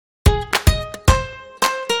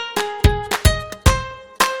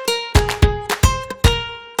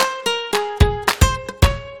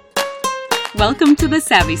Welcome to The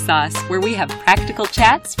Savvy Sauce, where we have practical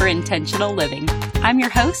chats for intentional living. I'm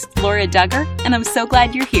your host, Laura Duggar, and I'm so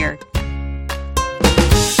glad you're here.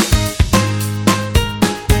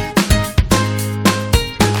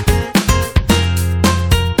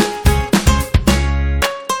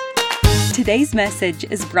 Today's message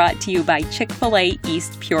is brought to you by Chick-fil-A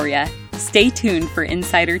East Peoria. Stay tuned for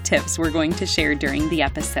insider tips we're going to share during the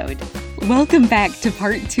episode. Welcome back to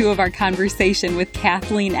part 2 of our conversation with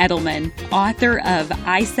Kathleen Edelman, author of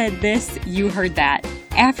I Said This, You Heard That.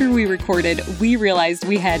 After we recorded, we realized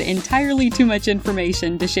we had entirely too much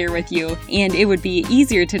information to share with you, and it would be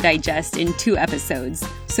easier to digest in 2 episodes.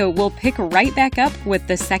 So we'll pick right back up with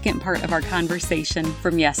the second part of our conversation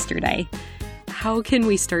from yesterday. How can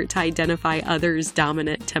we start to identify others'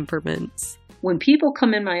 dominant temperaments? When people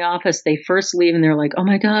come in my office, they first leave and they're like, oh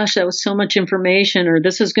my gosh, that was so much information, or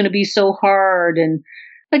this is going to be so hard. And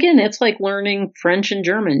again, it's like learning French and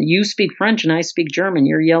German. You speak French and I speak German.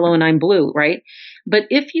 You're yellow and I'm blue, right? But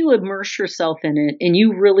if you immerse yourself in it and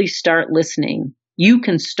you really start listening, you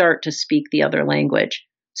can start to speak the other language.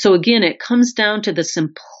 So again, it comes down to the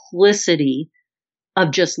simplicity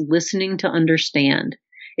of just listening to understand.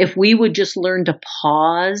 If we would just learn to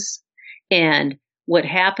pause, and what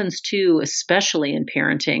happens too, especially in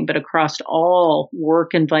parenting, but across all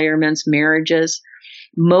work environments, marriages,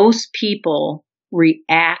 most people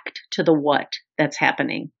react to the what that's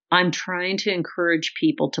happening. I'm trying to encourage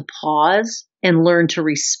people to pause and learn to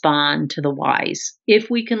respond to the whys. If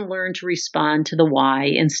we can learn to respond to the why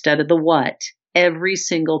instead of the what, every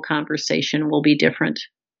single conversation will be different.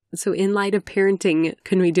 So in light of parenting,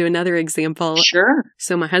 can we do another example? Sure.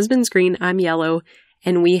 So my husband's green, I'm yellow,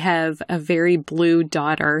 and we have a very blue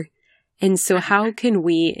daughter. And so how can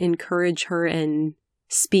we encourage her and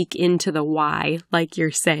speak into the why, like you're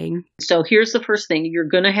saying? So here's the first thing. You're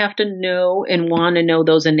going to have to know and want to know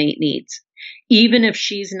those innate needs. Even if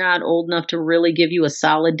she's not old enough to really give you a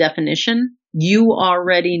solid definition, you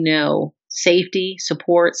already know safety,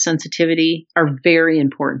 support, sensitivity are very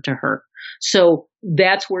important to her. So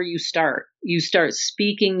that's where you start. You start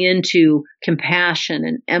speaking into compassion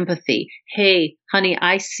and empathy. Hey, honey,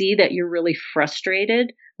 I see that you're really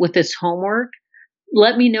frustrated with this homework.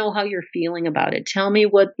 Let me know how you're feeling about it. Tell me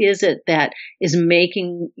what is it that is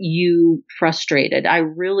making you frustrated. I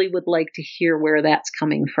really would like to hear where that's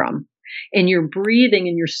coming from. And you're breathing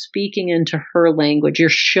and you're speaking into her language. You're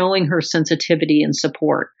showing her sensitivity and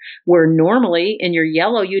support. Where normally in your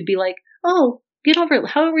yellow, you'd be like, oh, get over it.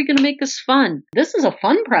 How are we going to make this fun? This is a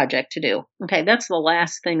fun project to do. Okay, that's the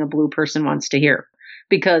last thing a blue person wants to hear.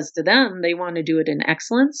 Because to them, they want to do it in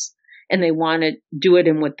excellence and they want to do it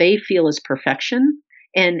in what they feel is perfection.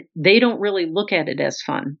 And they don't really look at it as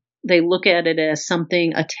fun. They look at it as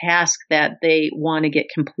something, a task that they want to get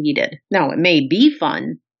completed. Now, it may be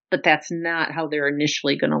fun, but that's not how they're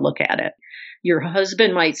initially going to look at it. Your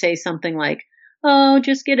husband might say something like, oh,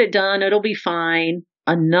 just get it done. It'll be fine.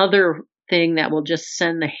 Another thing that will just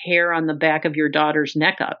send the hair on the back of your daughter's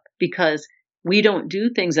neck up, because we don't do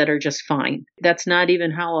things that are just fine. That's not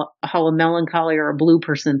even how a melancholy or a blue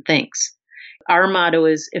person thinks. Our motto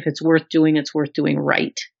is, if it's worth doing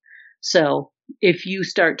right. So if you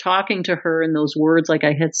start talking to her in those words, like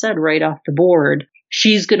I had said right off the board,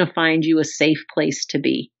 she's going to find you a safe place to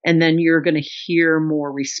be. And then you're going to hear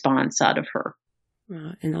more response out of her.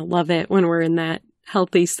 And I love it when we're in that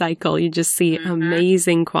healthy cycle. You just see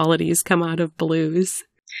amazing qualities come out of blues.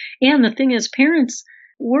 And the thing is, parents,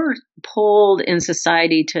 we're pulled in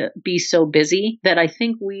society to be so busy that I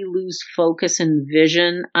think we lose focus and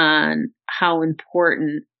vision on how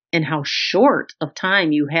important and how short of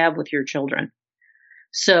time you have with your children.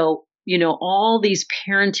 So, all these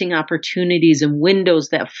parenting opportunities and windows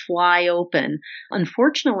that fly open.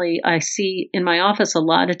 Unfortunately, I see in my office a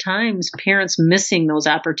lot of times parents missing those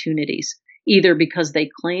opportunities, either because they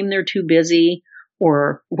claim they're too busy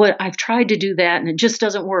or what I've tried to do that and it just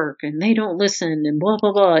doesn't work and they don't listen and blah,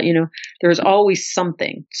 blah, blah. There's always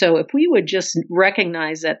something. So if we would just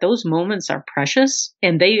recognize that those moments are precious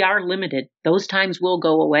and they are limited, those times will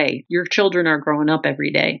go away. Your children are growing up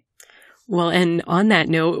every day. Well, and on that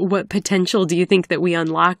note, what potential do you think that we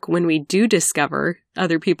unlock when we do discover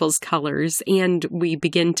other people's colors and we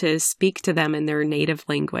begin to speak to them in their native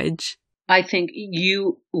language? I think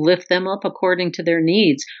you lift them up according to their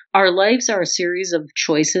needs. Our lives are a series of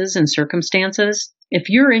choices and circumstances. If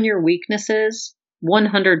you're in your weaknesses,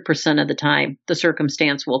 100% of the time, the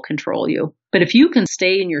circumstance will control you. But if you can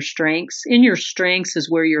stay in your strengths is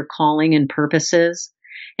where your calling and purpose is.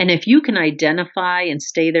 And if you can identify and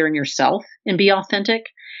stay there in yourself and be authentic,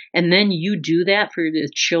 and then you do that for the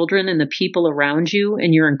children and the people around you,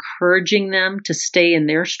 and you're encouraging them to stay in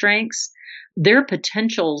their strengths, their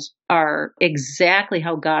potentials are exactly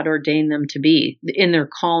how God ordained them to be in their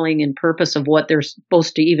calling and purpose of what they're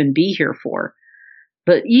supposed to even be here for.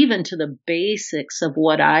 But even to the basics of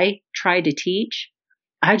what I try to teach,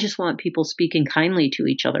 I just want people speaking kindly to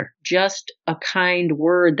each other. Just a kind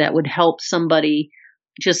word that would help somebody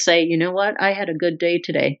just say, you know what, I had a good day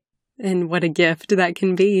today. And what a gift that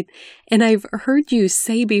can be. And I've heard you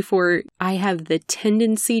say before, I have the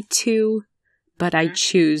tendency to, but I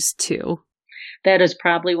choose to. That is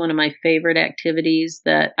probably one of my favorite activities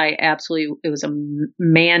that it was a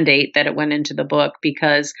mandate that it went into the book,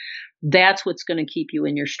 because that's what's going to keep you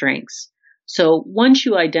in your strengths. So once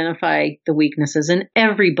you identify the weaknesses, and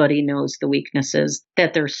everybody knows the weaknesses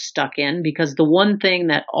that they're stuck in, because the one thing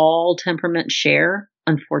that all temperaments share,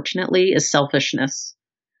 unfortunately, is selfishness.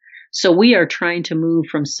 So we are trying to move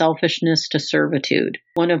from selfishness to servitude.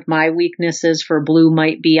 One of my weaknesses for blue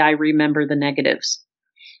might be I remember the negatives.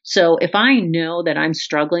 So if I know that I'm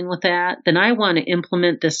struggling with that, then I want to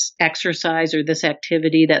implement this exercise or this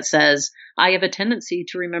activity that says, I have a tendency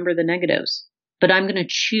to remember the negatives, but I'm going to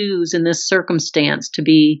choose in this circumstance to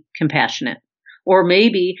be compassionate. Or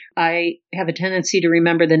maybe I have a tendency to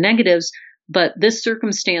remember the negatives, but this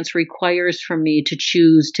circumstance requires from me to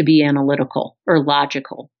choose to be analytical or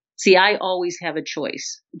logical. See, I always have a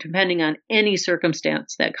choice, depending on any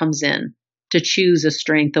circumstance that comes in, to choose a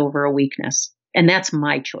strength over a weakness. And that's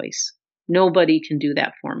my choice. Nobody can do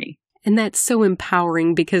that for me. And that's so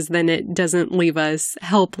empowering, because then it doesn't leave us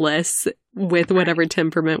helpless with whatever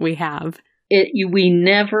temperament we have. We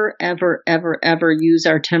never, ever, ever, ever use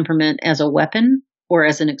our temperament as a weapon or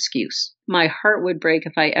as an excuse. My heart would break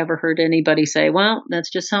if I ever heard anybody say, well, that's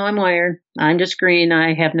just how I'm wired. I'm just green.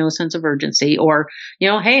 I have no sense of urgency. Or,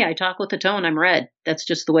 hey, I talk with a tone. I'm red. That's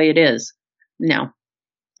just the way it is. No,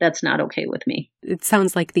 that's not okay with me. It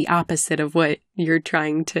sounds like the opposite of what you're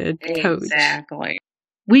trying to coach. Exactly.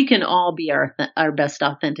 We can all be our best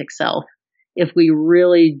authentic self if we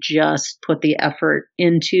really just put the effort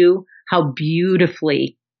into how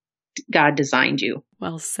beautifully God designed you.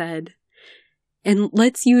 Well said. And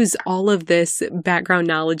let's use all of this background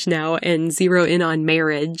knowledge now and zero in on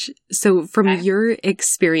marriage. So from your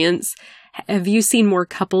experience, have you seen more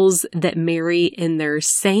couples that marry in their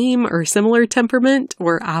same or similar temperament,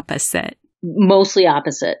 or opposite? Mostly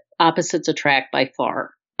opposite. Opposites attract by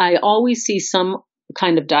far. I always see some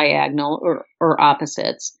kind of diagonal or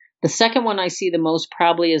opposites. The second one I see the most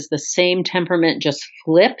probably is the same temperament just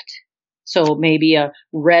flipped. So maybe a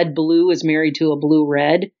red-blue is married to a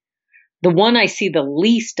blue-red. The one I see the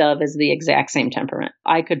least of is the exact same temperament.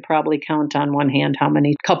 I could probably count on one hand how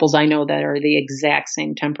many couples I know that are the exact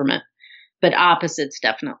same temperament. But opposites,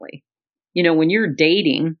 definitely. When you're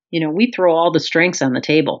dating, we throw all the strengths on the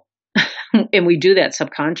table. And we do that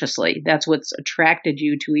subconsciously. That's what's attracted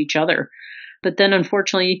you to each other. But then,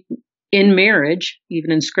 unfortunately, in marriage,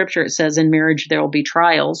 even in scripture, it says in marriage there will be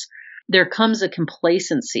trials. There comes a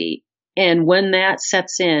complacency. And when that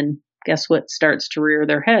sets in, guess what starts to rear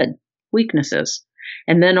their head? Weaknesses.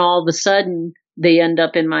 And then all of a sudden, they end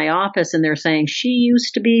up in my office and they're saying, she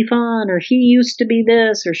used to be fun, or he used to be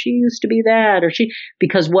this, or she used to be that,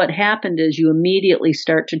 because what happened is you immediately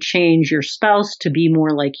start to change your spouse to be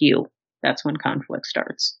more like you. That's when conflict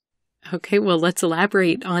starts. Okay, well, let's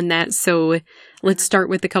elaborate on that. So let's start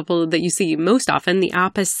with the couple that you see most often, the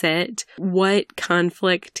opposite. What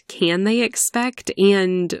conflict can they expect?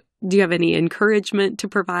 And do you have any encouragement to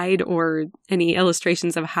provide, or any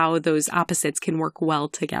illustrations of how those opposites can work well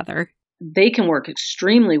together? They can work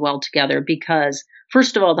extremely well together because,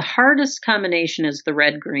 first of all, the hardest combination is the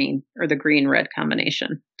red-green or the green-red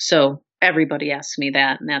combination. So everybody asks me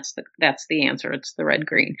that, and that's the answer. It's the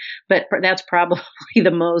red-green. But that's probably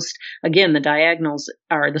the most, again, the diagonals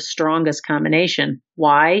are the strongest combination.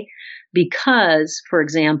 Why? Because, for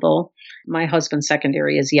example, my husband's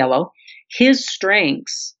secondary is yellow. His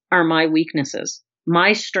strengths are my weaknesses.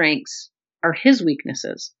 My strengths are his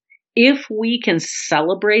weaknesses. If we can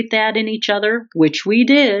celebrate that in each other, which we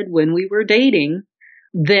did when we were dating,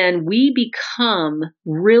 then we become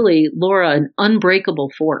really, Laura, an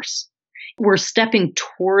unbreakable force. We're stepping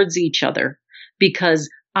towards each other because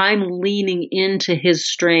I'm leaning into his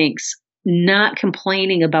strengths, not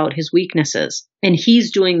complaining about his weaknesses. And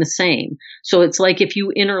he's doing the same. So it's like if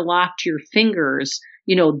you interlocked your fingers,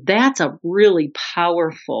 that's a really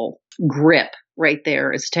powerful grip right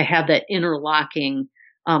there, is to have that interlocking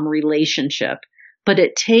relationship. But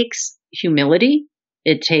it takes humility.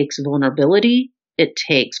 It takes vulnerability. It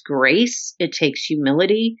takes grace. It takes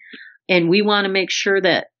humility. And we want to make sure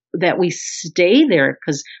that we stay there,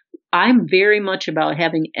 because I'm very much about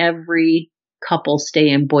having every couple stay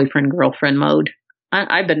in boyfriend-girlfriend mode.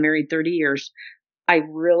 I've been married 30 years. I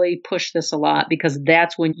really push this a lot because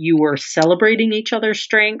that's when you were celebrating each other's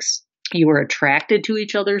strengths, you were attracted to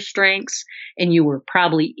each other's strengths, and you were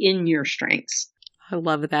probably in your strengths. I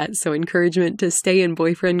love that. So encouragement to stay in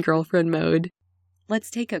boyfriend-girlfriend mode. Let's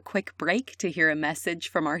take a quick break to hear a message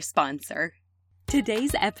from our sponsor.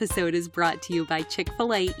 Today's episode is brought to you by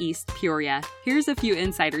Chick-fil-A East Peoria. Here's a few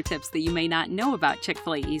insider tips that you may not know about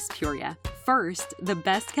Chick-fil-A East Peoria. First, the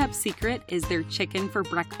best kept secret is their chicken for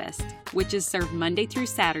breakfast, which is served Monday through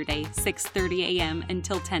Saturday, 6:30 a.m.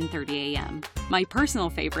 until 10:30 a.m. My personal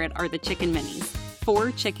favorite are the chicken minis.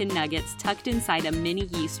 4 chicken nuggets tucked inside a mini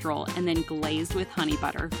yeast roll and then glazed with honey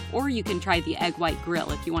butter. Or you can try the egg white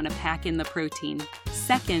grill if you want to pack in the protein.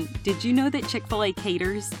 Second, did you know that Chick-fil-A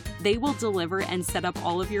caters? They will deliver and set up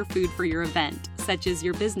all of your food for your event, such as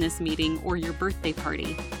your business meeting or your birthday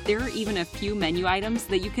party. There are even a few menu items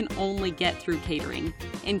that you can only get through catering,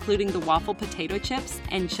 including the waffle potato chips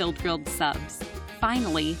and chilled grilled subs.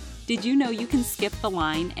 Finally, did you know you can skip the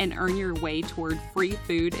line and earn your way toward free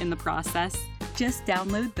food in the process? Just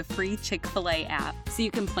download the free Chick-fil-A app so you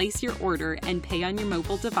can place your order and pay on your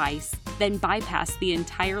mobile device, then bypass the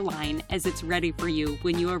entire line as it's ready for you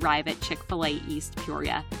when you arrive at Chick-fil-A East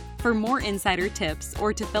Peoria. For more insider tips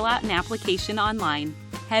or to fill out an application online,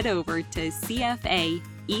 head over to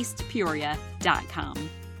cfaeastpeoria.com.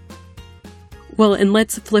 Well, and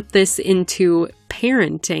let's flip this into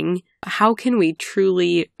parenting. How can we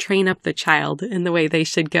truly train up the child in the way they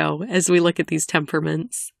should go as we look at these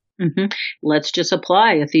temperaments? Let's just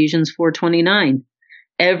apply Ephesians 4:29.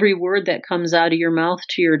 Every word that comes out of your mouth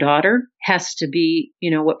to your daughter has to be,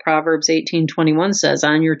 what Proverbs 18:21 says,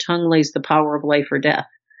 on your tongue lays the power of life or death.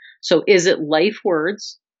 So is it life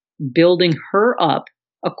words, building her up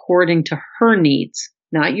according to her needs,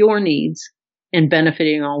 not your needs, and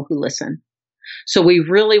benefiting all who listen? So we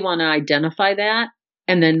really want to identify that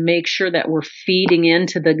and then make sure that we're feeding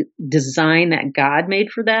into the design that God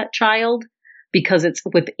made for that child, because it's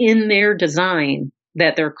within their design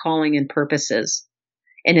that their calling and purpose is.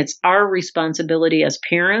 And it's our responsibility as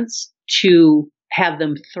parents to have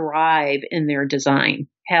them thrive in their design,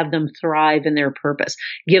 have them thrive in their purpose,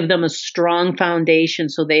 give them a strong foundation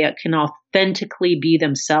so they can authentically be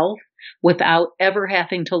themselves without ever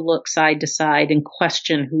having to look side to side and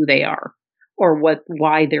question who they are or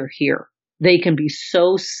why they're here. They can be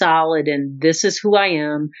so solid in this is who I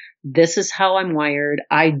am. This is how I'm wired.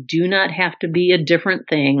 I do not have to be a different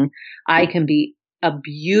thing. I can be a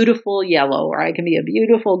beautiful yellow or I can be a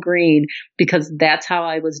beautiful green because that's how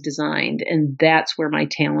I was designed. And that's where my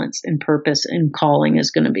talents and purpose and calling is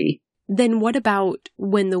going to be. Then what about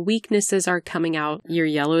when the weaknesses are coming out? Your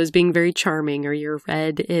yellow is being very charming, or your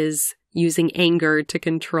red is using anger to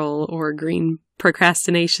control, or green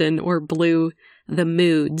procrastination, or blue the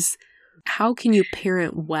moods. How can you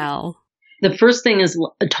parent well? The first thing is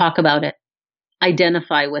talk about it.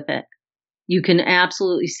 Identify with it. You can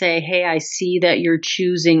absolutely say, hey, I see that you're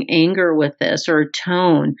choosing anger with this or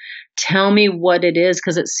tone. Tell me what it is,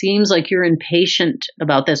 because it seems like you're impatient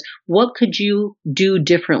about this. What could you do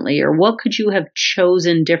differently, or what could you have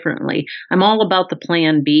chosen differently? I'm all about the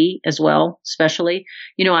plan B as well, especially.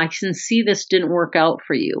 I can see this didn't work out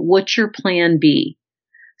for you. What's your plan B?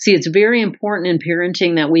 See, it's very important in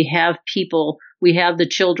parenting that we have the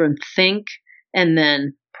children think and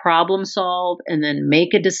then problem solve and then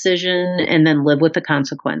make a decision and then live with the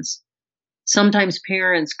consequence. Sometimes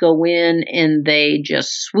parents go in and they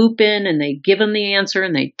just swoop in and they give them the answer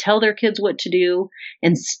and they tell their kids what to do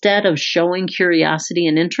instead of showing curiosity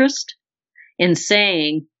and interest and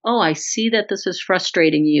saying, oh, I see that this is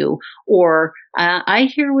frustrating you, or I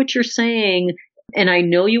hear what you're saying. And I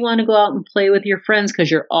know you want to go out and play with your friends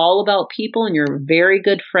because you're all about people and you're a very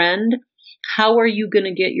good friend. How are you going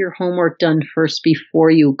to get your homework done first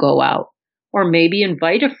before you go out? Or maybe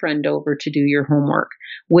invite a friend over to do your homework.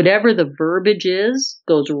 Whatever the verbiage is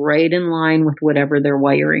goes right in line with whatever their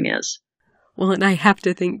wiring is. Well, and I have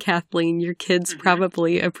to think, Kathleen, your kids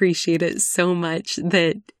probably appreciate it so much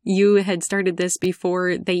that you had started this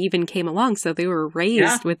before they even came along. So they were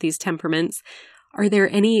raised with these temperaments. Are there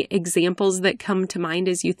any examples that come to mind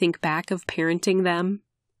as you think back of parenting them?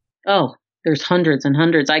 Oh, there's hundreds and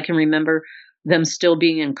hundreds. I can remember them still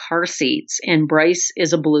being in car seats, and Bryce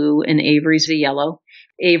is a blue and Avery's a yellow.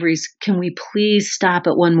 Avery's, can we please stop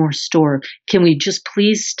at one more store? Can we just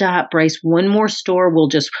please stop, Bryce? One more store.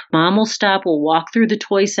 Mom will stop. We'll walk through the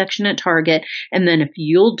toy section at Target. And then if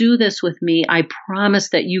you'll do this with me, I promise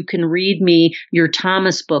that you can read me your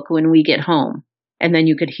Thomas book when we get home. And then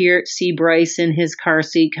you could see Bryce in his car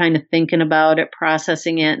seat kind of thinking about it,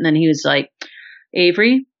 processing it. And then he was like,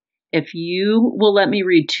 Avery, if you will let me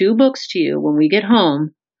read 2 books to you when we get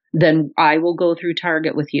home, then I will go through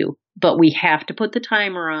Target with you. But we have to put the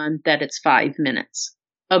timer on that it's 5 minutes.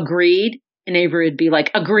 Agreed? And Avery would be like,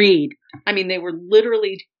 agreed. I mean, they were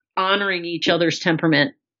literally honoring each other's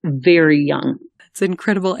temperament very young. That's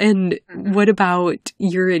incredible. And what about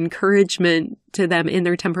your encouragement to them in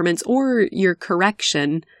their temperaments or your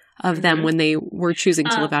correction of them when they were choosing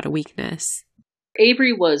to live out a weakness?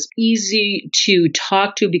 Avery was easy to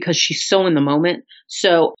talk to because she's so in the moment.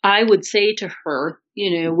 So I would say to her,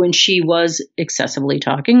 when she was excessively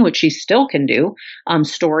talking, which she still can do,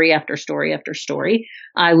 story after story after story,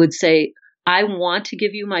 I would say, I want to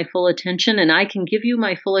give you my full attention, and I can give you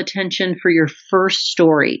my full attention for your first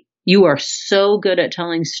story. You are so good at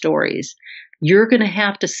telling stories. You're going to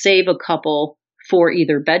have to save a couple for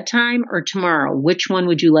either bedtime or tomorrow. Which one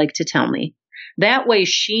would you like to tell me? That way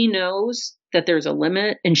she knows that there's a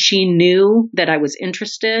limit, and she knew that I was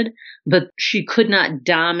interested, but she could not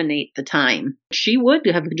dominate the time. She would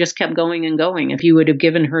have just kept going and going if you would have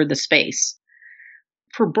given her the space.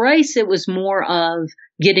 For Bryce, it was more of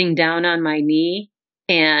getting down on my knee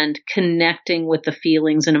and connecting with the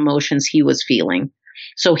feelings and emotions he was feeling.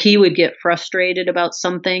 So he would get frustrated about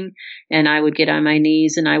something, and I would get on my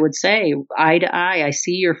knees and I would say, eye to eye, I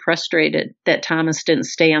see you're frustrated that Thomas didn't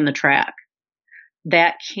stay on the track.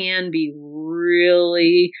 That can be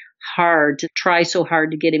really hard to try so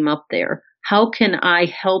hard to get him up there. How can I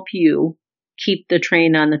help you keep the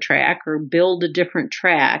train on the track or build a different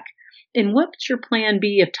track? And what's your plan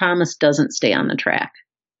B if Thomas doesn't stay on the track?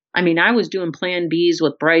 I mean, I was doing plan Bs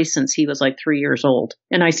with Bryce since he was like 3 years old,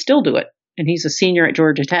 and I still do it. And he's a senior at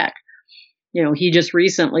Georgia Tech. He just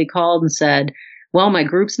recently called and said, well, my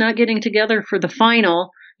group's not getting together for the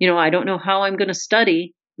final. I don't know how I'm going to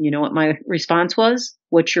study. You know what my response was?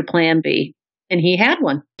 What's your plan B? And he had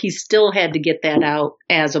one. He still had to get that out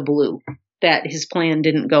as a blue, that his plan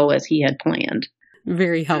didn't go as he had planned.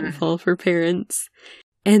 Very helpful for parents.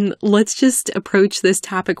 And let's just approach this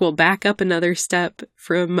topic. We'll back up another step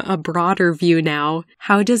from a broader view now.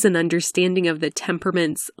 How does an understanding of the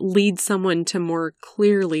temperaments lead someone to more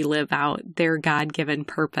clearly live out their God-given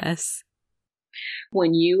purpose?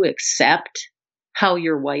 When you accept how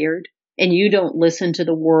you're wired and you don't listen to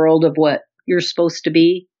the world of what you're supposed to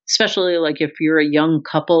be, especially like if you're a young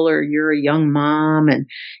couple or you're a young mom and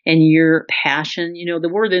your passion, the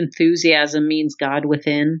word enthusiasm means God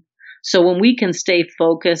within. So when we can stay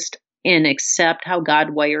focused and accept how God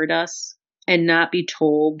wired us and not be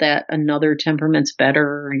told that another temperament's better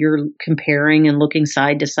or you're comparing and looking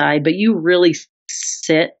side to side, but you really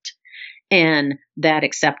sit in that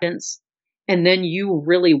acceptance, and then you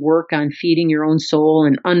really work on feeding your own soul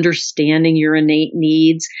and understanding your innate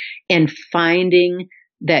needs and finding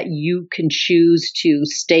that you can choose to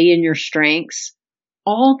stay in your strengths,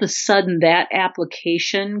 all of a sudden that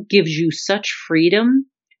application gives you such freedom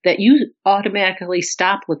that you automatically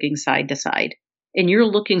stop looking side to side and you're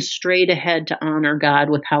looking straight ahead to honor God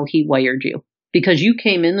with how he wired you. Because you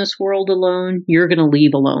came in this world alone, you're going to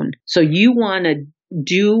leave alone. So you want to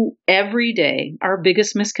do every day. Our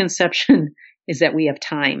biggest misconception is that we have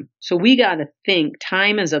time. So we got to think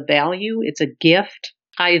time is a value. It's a gift.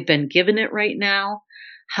 I've been given it right now.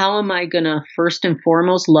 How am I going to first and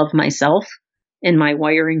foremost love myself and my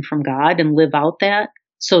wiring from God and live out that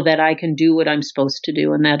so that I can do what I'm supposed to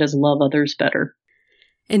do, and that is love others better.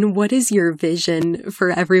 And what is your vision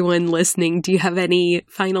for everyone listening? Do you have any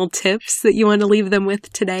final tips that you want to leave them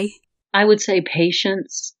with today? I would say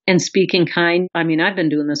patience and speaking kind. I mean, I've been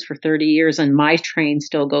doing this for 30 years and my train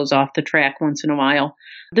still goes off the track once in a while.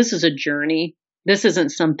 This is a journey. This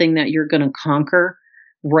isn't something that you're going to conquer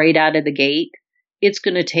right out of the gate. It's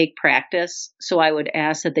going to take practice. So I would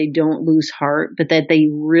ask that they don't lose heart, but that they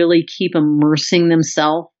really keep immersing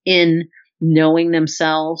themselves in knowing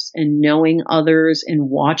themselves and knowing others and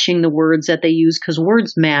watching the words that they use, because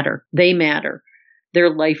words matter. They matter.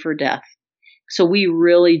 They're life or death. So we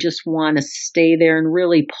really just want to stay there and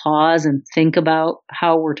really pause and think about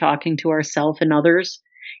how we're talking to ourselves and others,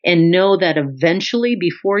 and know that eventually,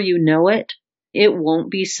 before you know it, it won't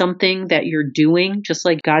be something that you're doing. Just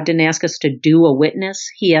like God didn't ask us to do a witness.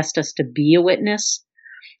 He asked us to be a witness.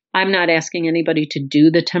 I'm not asking anybody to do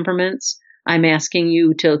the temperaments. I'm asking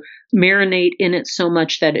you to marinate in it so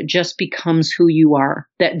much that it just becomes who you are,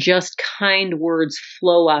 that just kind words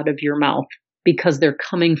flow out of your mouth because they're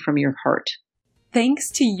coming from your heart.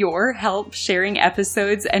 Thanks to your help sharing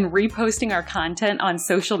episodes and reposting our content on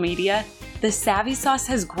social media, the Savvy Sauce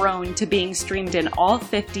has grown to being streamed in all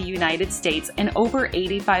 50 United States and over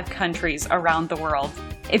 85 countries around the world.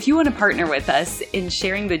 If you want to partner with us in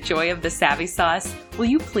sharing the joy of the Savvy Sauce, will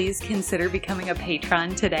you please consider becoming a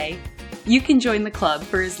patron today? You can join the club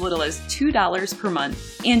for as little as $2 per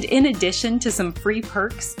month, and in addition to some free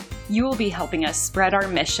perks, you will be helping us spread our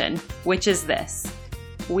mission, which is this.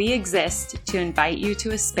 We exist to invite you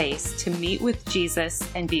to a space to meet with Jesus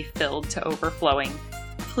and be filled to overflowing.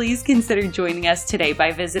 Please consider joining us today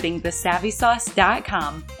by visiting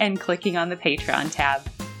thesavvysauce.com and clicking on the Patreon tab.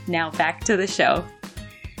 Now back to the show.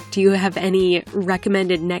 Do you have any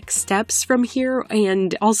recommended next steps from here?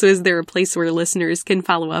 And also, is there a place where listeners can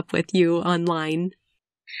follow up with you online?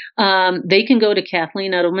 They can go to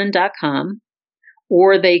KathleenEdelman.com,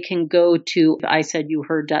 or they can go to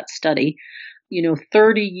ISaidYouHeard.study.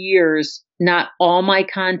 30 years, not all my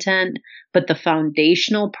content, but the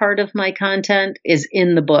foundational part of my content is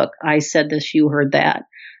in the book. I said this, you heard that.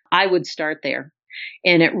 I would start there.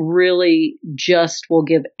 And it really just will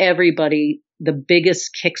give everybody the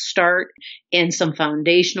biggest kickstart and some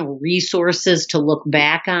foundational resources to look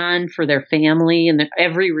back on for their family and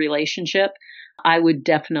every relationship. I would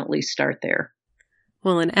definitely start there.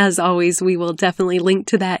 Well, and as always, we will definitely link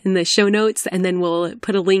to that in the show notes, and then we'll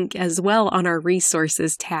put a link as well on our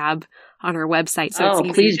resources tab on our website. So it's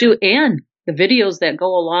easy. Please do. And the videos that go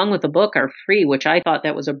along with the book are free, which I thought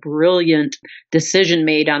that was a brilliant decision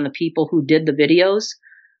made on the people who did the videos,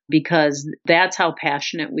 because that's how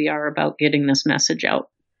passionate we are about getting this message out.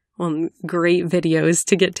 Well, great videos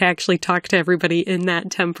to get to actually talk to everybody in that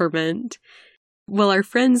temperament. Well, our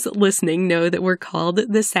friends listening know that we're called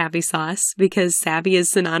the Savvy Sauce because savvy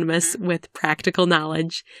is synonymous with practical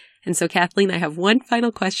knowledge. And so, Kathleen, I have one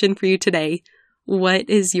final question for you today. What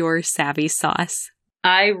is your Savvy Sauce?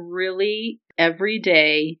 I really, every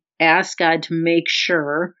day, ask God to make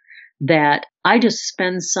sure that I just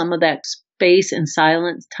spend some of that space and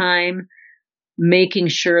silent time making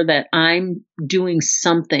sure that I'm doing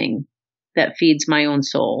something that feeds my own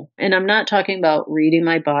soul. And I'm not talking about reading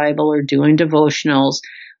my Bible or doing devotionals.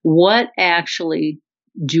 What actually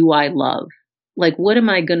do I love? Like, what am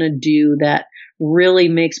I going to do that really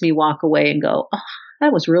makes me walk away and go, oh,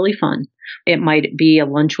 that was really fun? It might be a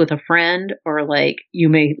lunch with a friend, or like, you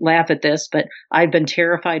may laugh at this, but I've been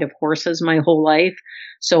terrified of horses my whole life.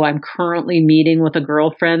 So I'm currently meeting with a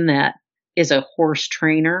girlfriend that is a horse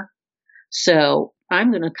trainer. So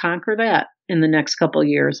I'm going to conquer that in the next couple of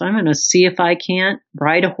years. I'm going to see if I can't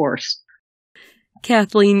ride a horse.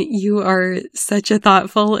 Kathleen, you are such a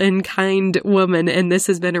thoughtful and kind woman, and this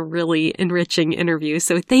has been a really enriching interview.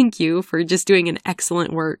 So thank you for just doing an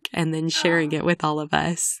excellent work and then sharing it with all of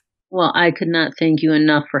us. Well, I could not thank you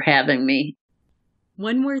enough for having me.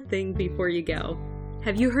 One more thing before you go.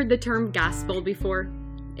 Have you heard the term gospel before?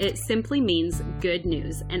 It simply means good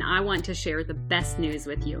news, and I want to share the best news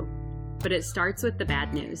with you. But it starts with the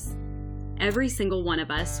bad news. Every single one of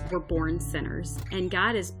us were born sinners, and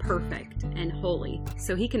God is perfect and holy,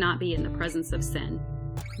 so he cannot be in the presence of sin.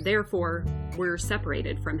 Therefore, we're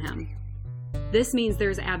separated from him. This means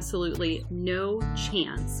there's absolutely no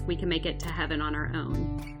chance we can make it to heaven on our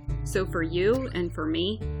own. So for you and for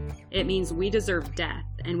me, it means we deserve death,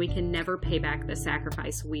 and we can never pay back the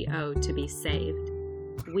sacrifice we owe to be saved.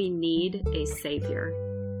 We need a Savior.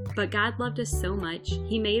 But God loved us so much,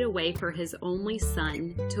 he made a way for his only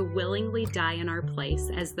Son to willingly die in our place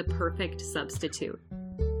as the perfect substitute.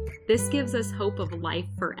 This gives us hope of life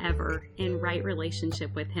forever in right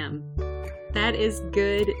relationship with him. That is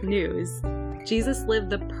good news. Jesus lived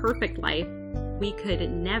the perfect life we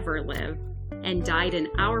could never live and died in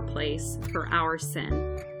our place for our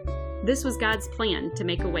sin. This was God's plan to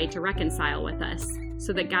make a way to reconcile with us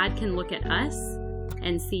so that God can look at us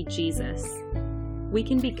and see Jesus. We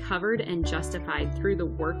can be covered and justified through the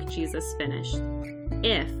work Jesus finished,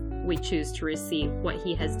 if we choose to receive what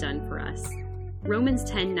he has done for us. Romans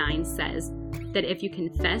 10:9 says that if you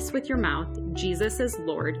confess with your mouth Jesus is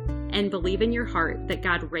Lord and believe in your heart that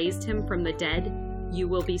God raised him from the dead, you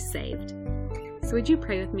will be saved. So would you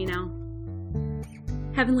pray with me now?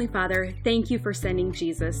 Heavenly Father, thank you for sending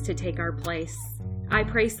Jesus to take our place. I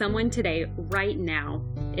pray someone today, right now,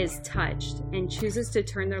 is touched and chooses to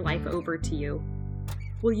turn their life over to you.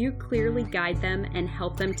 Will you clearly guide them and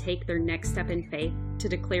help them take their next step in faith to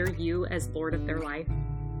declare you as Lord of their life?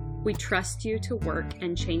 We trust you to work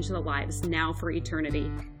and change the lives now for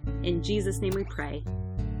eternity. In Jesus' name we pray.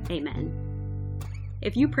 Amen.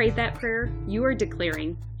 If you prayed that prayer, you are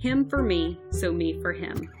declaring, him for me, so me for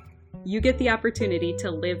him. You get the opportunity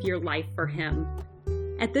to live your life for him.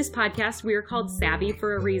 At this podcast, we are called Savvy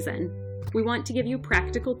for a reason. We want to give you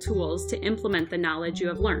practical tools to implement the knowledge you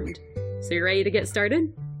have learned. So you ready to get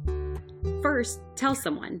started? First, tell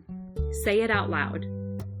someone. Say it out loud.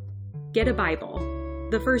 Get a Bible.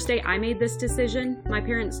 The first day I made this decision, my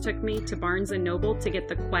parents took me to Barnes & Noble to get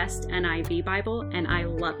the Quest NIV Bible, and I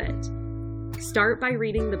love it. Start by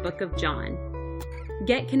reading the book of John.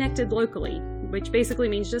 Get connected locally, which basically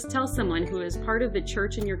means just tell someone who is part of the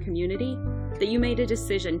church in your community that you made a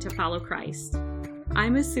decision to follow Christ.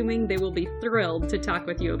 I'm assuming they will be thrilled to talk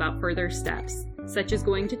with you about further steps, such as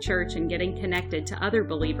going to church and getting connected to other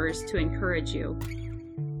believers to encourage you.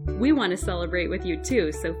 We want to celebrate with you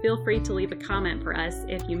too, so feel free to leave a comment for us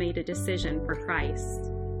if you made a decision for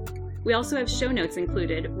Christ. We also have show notes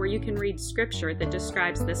included where you can read scripture that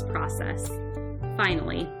describes this process.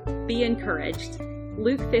 Finally, be encouraged.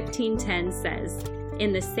 Luke 15:10 says,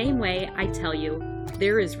 "In the same way, I tell you,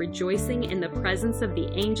 there is rejoicing in the presence of the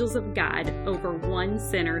angels of God over one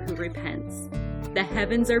sinner who repents." The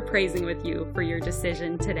heavens are praising with you for your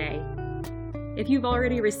decision today. If you've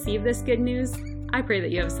already received this good news, I pray that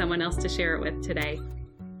you have someone else to share it with today.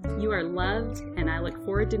 You are loved, and I look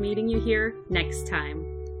forward to meeting you here next time.